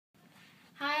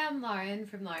I'm Lauren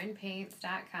from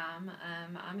laurenpaints.com.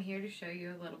 I'm here to show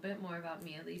you a little bit more about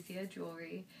Mialisia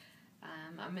Jewelry.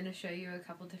 I'm going to show you a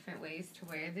couple different ways to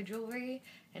wear the jewelry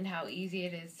and how easy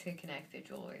it is to connect the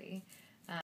jewelry.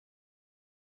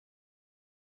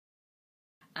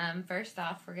 First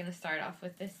off, we're going to start off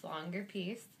with this longer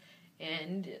piece.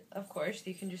 And, of course,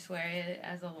 you can just wear it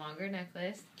as a longer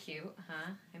necklace. Cute,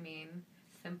 huh? I mean,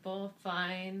 simple,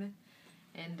 fine,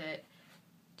 and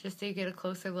just so you get a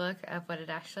closer look at what it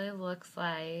actually looks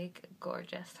like.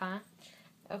 Gorgeous, huh?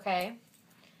 Okay.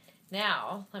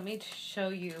 Now, let me show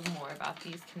you more about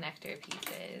these connector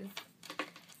pieces.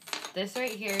 This right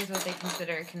here is what they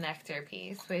consider a connector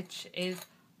piece, which is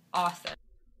awesome.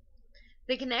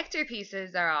 The connector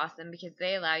pieces are awesome because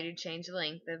they allow you to change the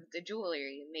length of the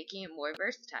jewelry, making it more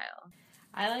versatile.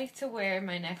 I like to wear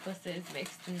my necklaces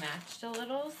mixed and matched a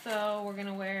little, so we're going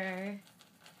to wear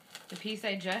the piece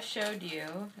I just showed you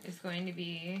is going to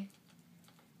be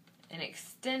an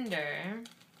extender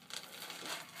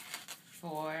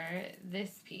for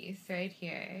this piece right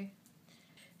here.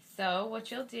 So what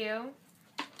you'll do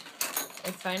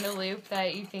is find a loop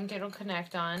that you think it'll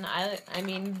connect on. I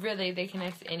mean, really, they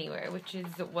connect anywhere, which is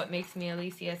what makes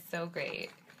Mialisia so great.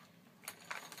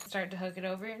 Start to hook it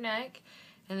over your neck,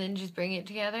 and then just bring it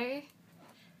together.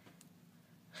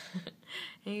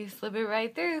 And you slip it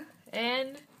right through,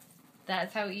 and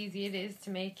that's how easy it is to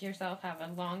make yourself have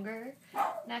a longer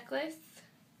necklace.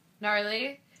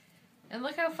 Gnarly. And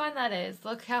look how fun that is.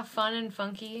 Look how fun and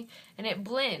funky. And it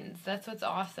blends. That's what's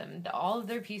awesome. All of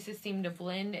their pieces seem to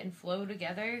blend and flow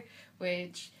together,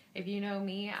 which, if you know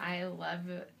me, I love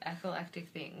eclectic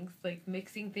things. Like,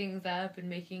 mixing things up and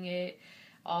making it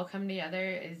all come together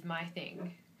is my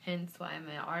thing. Hence why I'm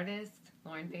an artist,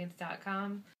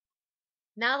 laurenpaints.com.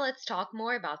 Now let's talk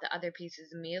more about the other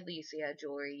pieces of Mialisia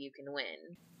jewelry you can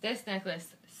win. This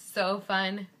necklace, so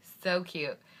fun, so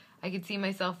cute. I could see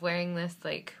myself wearing this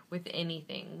like with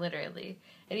anything, literally.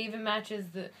 It even matches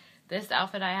this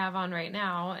outfit I have on right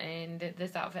now, and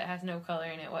this outfit has no color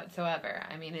in it whatsoever.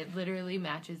 I mean, it literally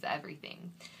matches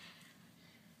everything.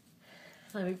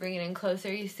 Let me bring it in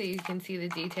closer so you can see the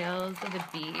details of the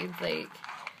beads. Like,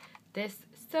 this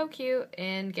so cute.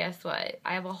 And guess what?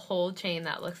 I have a whole chain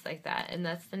that looks like that, and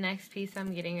that's the next piece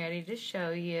I'm getting ready to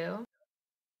show you.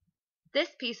 This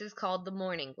piece is called the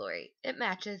Morning Glory. It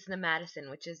matches the Madison,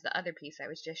 which is the other piece I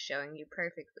was just showing you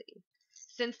perfectly.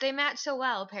 Since they match so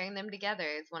well, pairing them together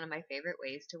is one of my favorite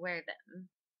ways to wear them.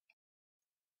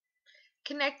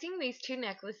 Connecting these two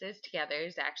necklaces together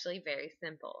is actually very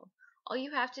simple. All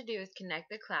you have to do is connect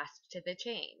the clasp to the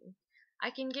chain. I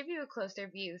can give you a closer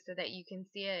view so that you can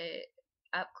see it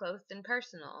up close and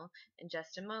personal in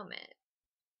just a moment.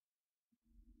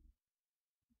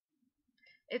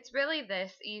 It's really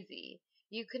this easy.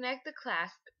 You connect the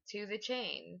clasp to the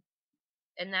chain,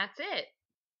 and that's it.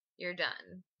 You're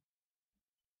done.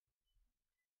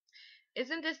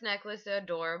 Isn't this necklace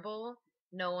adorable?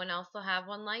 No one else will have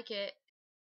one like it.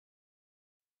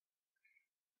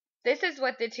 This is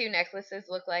what the two necklaces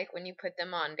look like when you put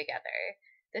them on together.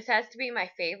 This has to be my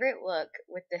favorite look,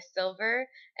 with the silver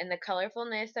and the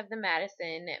colorfulness of the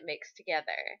Madison mixed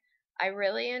together. I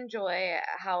really enjoy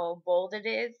how bold it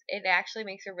is. It actually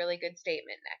makes a really good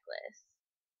statement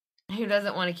necklace. Who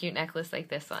doesn't want a cute necklace like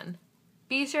this one?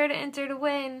 Be sure to enter to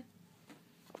win.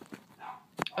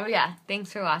 Oh yeah,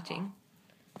 thanks for watching.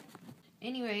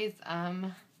 Anyways,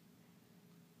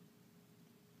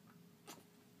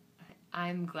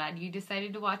 I'm glad you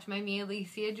decided to watch my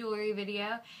Mialisia jewelry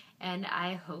video, and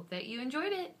I hope that you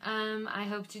enjoyed it. I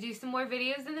hope to do some more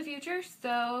videos in the future,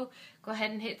 so go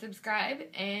ahead and hit subscribe,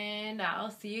 and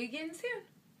I'll see you again soon.